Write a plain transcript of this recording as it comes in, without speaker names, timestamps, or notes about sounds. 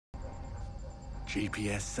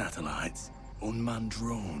GPS satellites, unmanned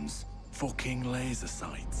drones, fucking laser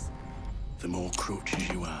sights. The more crutches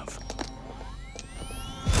you have,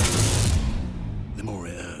 the more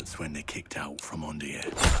it hurts when they're kicked out from under you.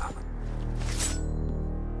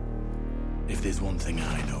 If there's one thing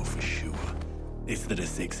I know for sure, it's that a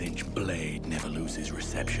 6-inch blade never loses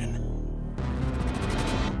reception.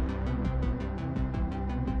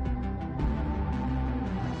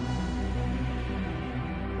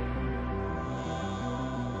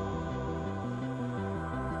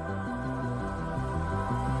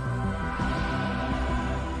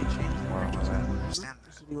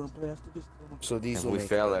 So these if will we make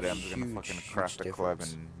fail a at it, I'm just gonna fucking crash the club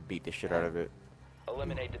difference. and beat the shit out of it.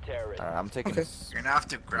 Eliminate the terrorist. Alright, I'm taking Okay. this. You're gonna have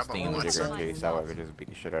to grab a Thing in the bullet. bigger case, however, just beat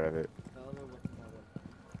the shit out of it.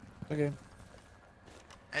 Okay.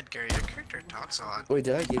 Edgar, your character talks a lot. Wait,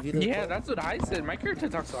 did I give you the Yeah, club? that's what I said. My character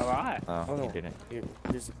talks a lot. No, Oh, he no. didn't.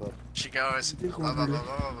 Here's the club. She goes blah blah blah blah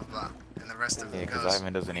blah blah, blah. And the rest of Yeah, it because goes.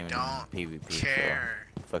 Ivan doesn't even don't PvP, care.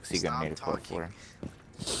 so fuck's he gonna Stop need a club talking.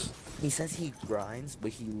 for? He says he grinds,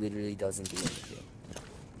 but he literally doesn't do anything.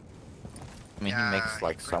 I mean, Yeah, he makes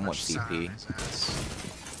like pretty so much much sat on CP. his ass.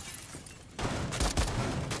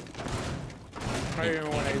 I remember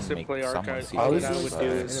when I used to Make play someone Archive, see all it. that I would do And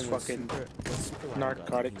is it was fucking super loud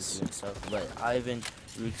narcotics. and stuff. But Ivan,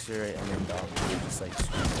 Rixer, and then Dom, they just like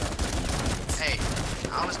screamed out. Hey,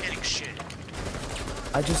 I was getting shit.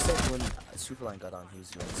 I just said when Superline got on, he was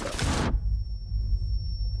doing stuff.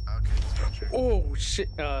 Okay, Oh shit!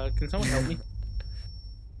 Can someone help me?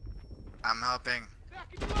 I'm helping.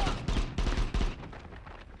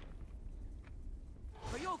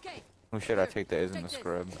 Are you okay? Who should I take that isn't the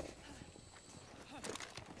scrub?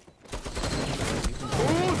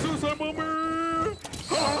 Oh, suicide bomber!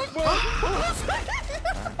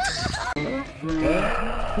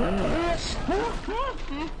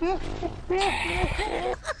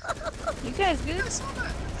 You guys good? I saw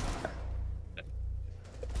that.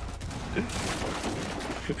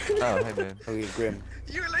 Oh, hey man. Okay, Grim.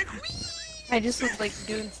 You were like, wee. I just was like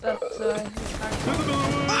doing stuff, so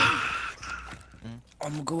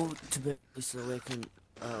I'm gonna go to bed so I can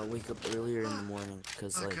wake up earlier in the morning,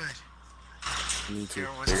 cause Oh, like good. I need to. You're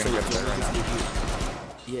You're So, gonna do get you want me to better just now. give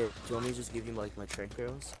you? Yeah. Do you want me to just give you like my trank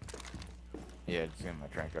arrows? Yeah, just give him a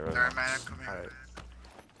drink. Alright, man, I'm coming.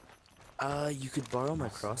 Alright. You could borrow my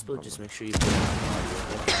crossbow. Just make sure you put it on,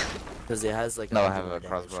 because it has like. No, I 100 have more a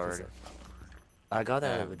crossbow damage, 'cause, already. like, I got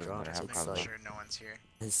that out of a but drop. I So have it's crossbow. like Sure, no one's here.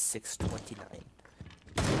 it's 629.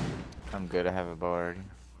 I'm good. I have a bow already.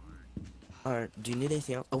 Alright. Do you need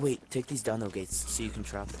anything else? Oh wait, take these down gates so you can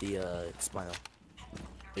trap the spinal.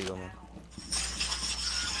 There you go, man.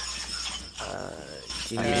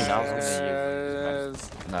 Do you I need mean, anything I was else? gonna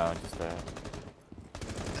use no, just that.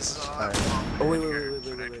 This is all I Alright. want. Oh wait,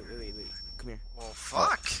 Edgar. wait. Come here. Well,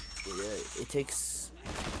 fuck. It takes.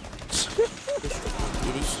 It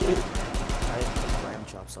is. I have lamb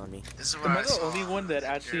chops on me. This is what Am I I the saw. only one that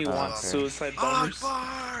actually You're wants okay. suicide Oh, bombers?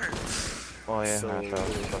 Akbar! Oh yeah, So- I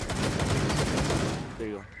There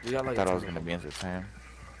you go. We got like. thought I a was ton gonna of be entertained.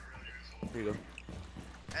 them. There you go.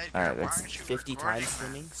 Edgar, Alright, why that's aren't you 50 recording, times man?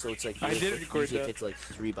 swimming, so it's like I really did quick. record Usually that. it takes like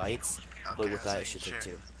 3 bites, but Okay, with I that it was should making take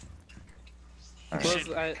sure. 2. Alright. You Plus,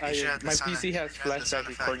 should- I you should have my the sound PC effect. has You should have the sound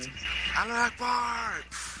flashback effect. recording. Allah Akbar!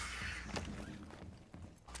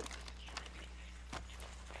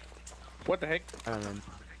 What the heck? Alright, man.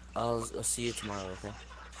 I'll see you tomorrow, okay?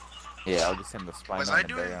 Yeah, I'll just send the spine Was on I the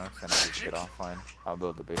doing barium and just magic? get offline. I'll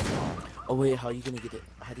build the base tomorrow. Oh wait, how you gonna get it?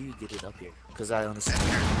 How do you get it up here? Because I honestly. Edgar,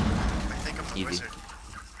 I think I'm a Easy. wizard.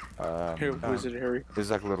 Here, Wizard Harry.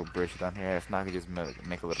 There's like a little bridge down here. If not, I can just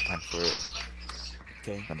make a little punch for it.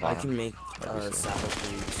 Okay, The I bottom. can make That'd be sick. saddle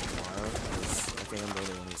for you tomorrow, because I think I'm the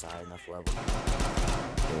only one who's high enough level.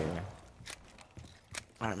 Yeah.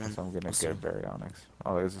 Alright, man. So I'm gonna We'll see. get a baryonyx.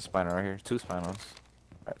 Oh, there's a spinal right here. 2 spinals.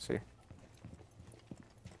 Alright, see.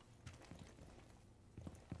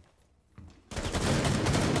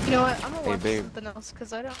 you know what? I'm gonna Hey, watch babe. something else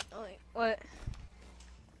because I don't like what.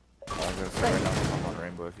 I was gonna say right now I'm on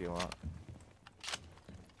Rainbow if you want.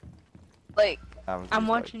 Like I was I'm just,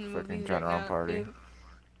 watching like, movies freaking trying right to run now, party. babe.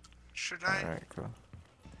 Should I? Alright, cool.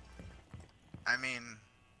 I mean,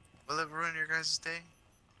 will it ruin your guys' day?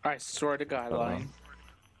 I swear to God, lying.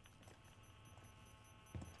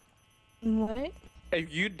 What?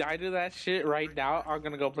 If you die to that shit right now, I'm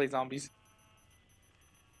gonna go play zombies.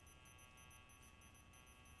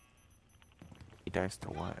 He dies to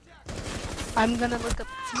what? I'm gonna look up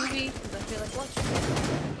TV because I feel like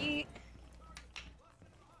watching it.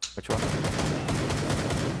 Which one?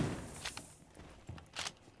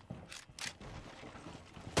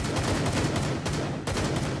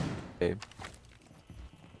 Babe.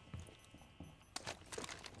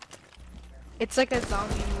 It's like a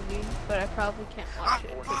zombie movie, but I probably can't watch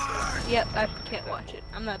it. Yep, I can't watch it.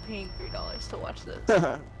 I'm not paying $3 to watch this.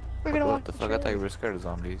 We're gonna watch What the the fuck? I thought you trailer. were scared of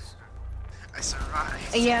zombies. I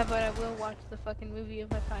survived. Yeah, but I will watch the fucking movie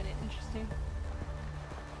if I find it interesting.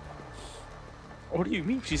 What do you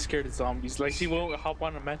mean she's scared of zombies? Like she won't hop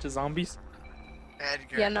on a match of zombies?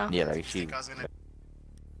 Edgar. Yeah, no. Yeah, like I she. think I was gonna.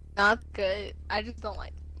 Not good. I just don't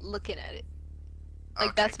like looking at it. Like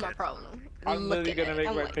Okay, that's my good. problem. I'm literally Looking gonna at it. make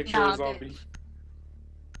I'm my like, picture nah, a zombie. bitch.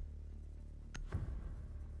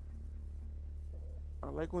 I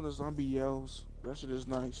like when the zombie yells. That shit is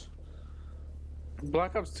nice.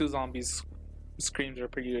 Black Ops 2 zombies screams are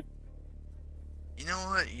pretty good. You know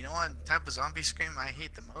what? You know what type of zombie scream I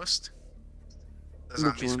hate the most? The Which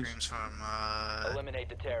zombie ones? screams from Eliminate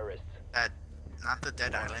the terrorists. that, not the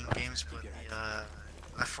Dead Island games, but the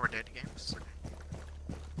Left 4 Dead games.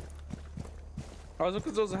 Also,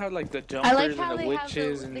 because those have like the I jumpers like how and the they have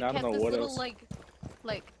witches the, and they I don't kept know this what little else.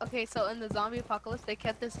 like okay, so in the zombie apocalypse they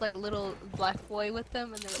kept this like little black boy with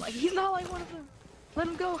them, and they were like, he's not like one of them. Let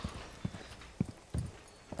him go.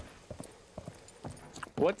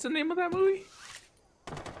 What's the name of that movie?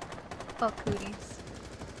 Fuck cooties.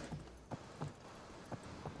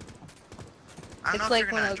 I don't It's know if like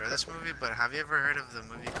you're one gonna of enjoy this movie, but have you ever heard of the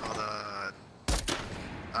movie called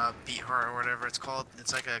Beat Her or whatever it's called?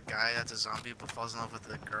 It's like a guy that's a zombie but falls in love with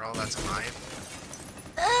a girl that's alive.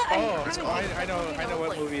 Oh, I know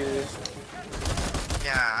what movie it is.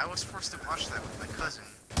 Yeah, I was forced to watch that with my cousin.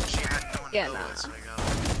 She had no one to Yeah, go nah. with, so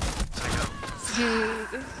I go,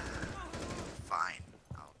 Dude, fine,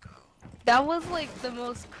 I'll go. that was like the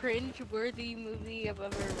most cringe-worthy movie I've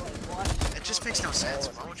ever like watched. It just makes no sense.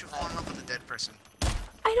 Why would you fall in love with a dead person?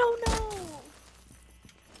 I don't know.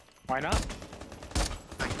 Why not?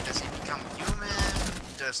 Like, does he become human?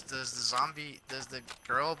 Does the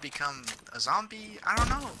girl become a zombie? I don't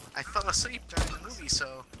know. I fell asleep during the movie,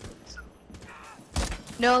 so.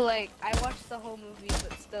 No, like I watched the whole movie,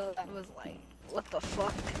 but still, I was like, what the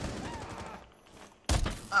fuck?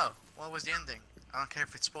 Oh, what was the ending? I don't care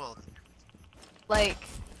if it's spoiled. Like,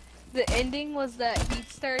 the ending was that he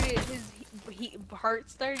started his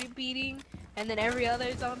heart started beating, and then every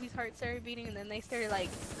other zombie's heart started beating, and then they started like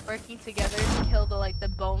working together to kill the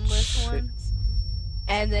boneless Shit. ones,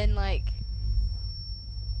 and then like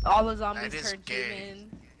all the zombies That is turned gay.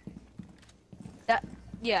 human. That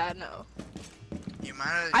yeah, no. You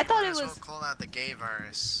might I thought might it as well was- call that the gay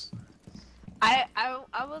virus. I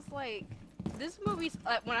was like, this movie's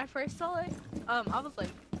when I first saw it, I was like,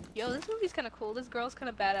 yo, this movie's kind of cool. This girl's kind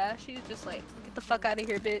of badass. She's just like, get the fuck out of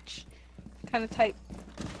here, bitch, kind of type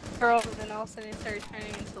girl. And then all of a sudden it started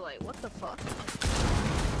turning into like, what the fuck?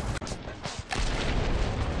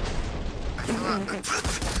 I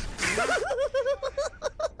feel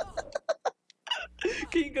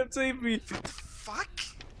Can you come save me? fuck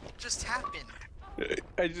just happened.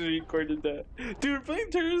 I just recorded that. Dude,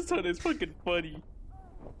 playing Terrorist Hunt is fucking funny.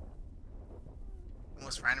 The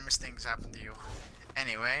most randomest things happen to you.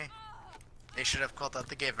 Anyway, they should have called that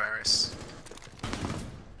the gay virus.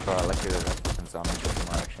 Bro, I like your fucking zombie with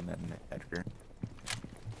more action than Edgar.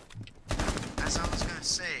 As I was gonna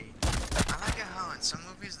say, I like it how in some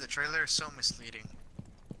movies the trailer is so misleading.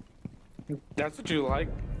 That's what you like?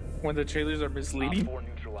 When the trailers are Op misleading? 4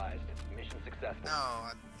 neutralized. Mission successful.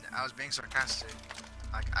 No, I was being sarcastic.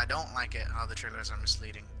 Like, I don't like it how the trailers are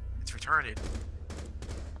misleading. It's retarded.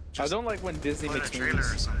 I don't like when Disney Put a makes trailer or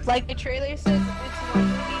movies. something. Like the trailer says it's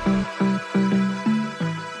one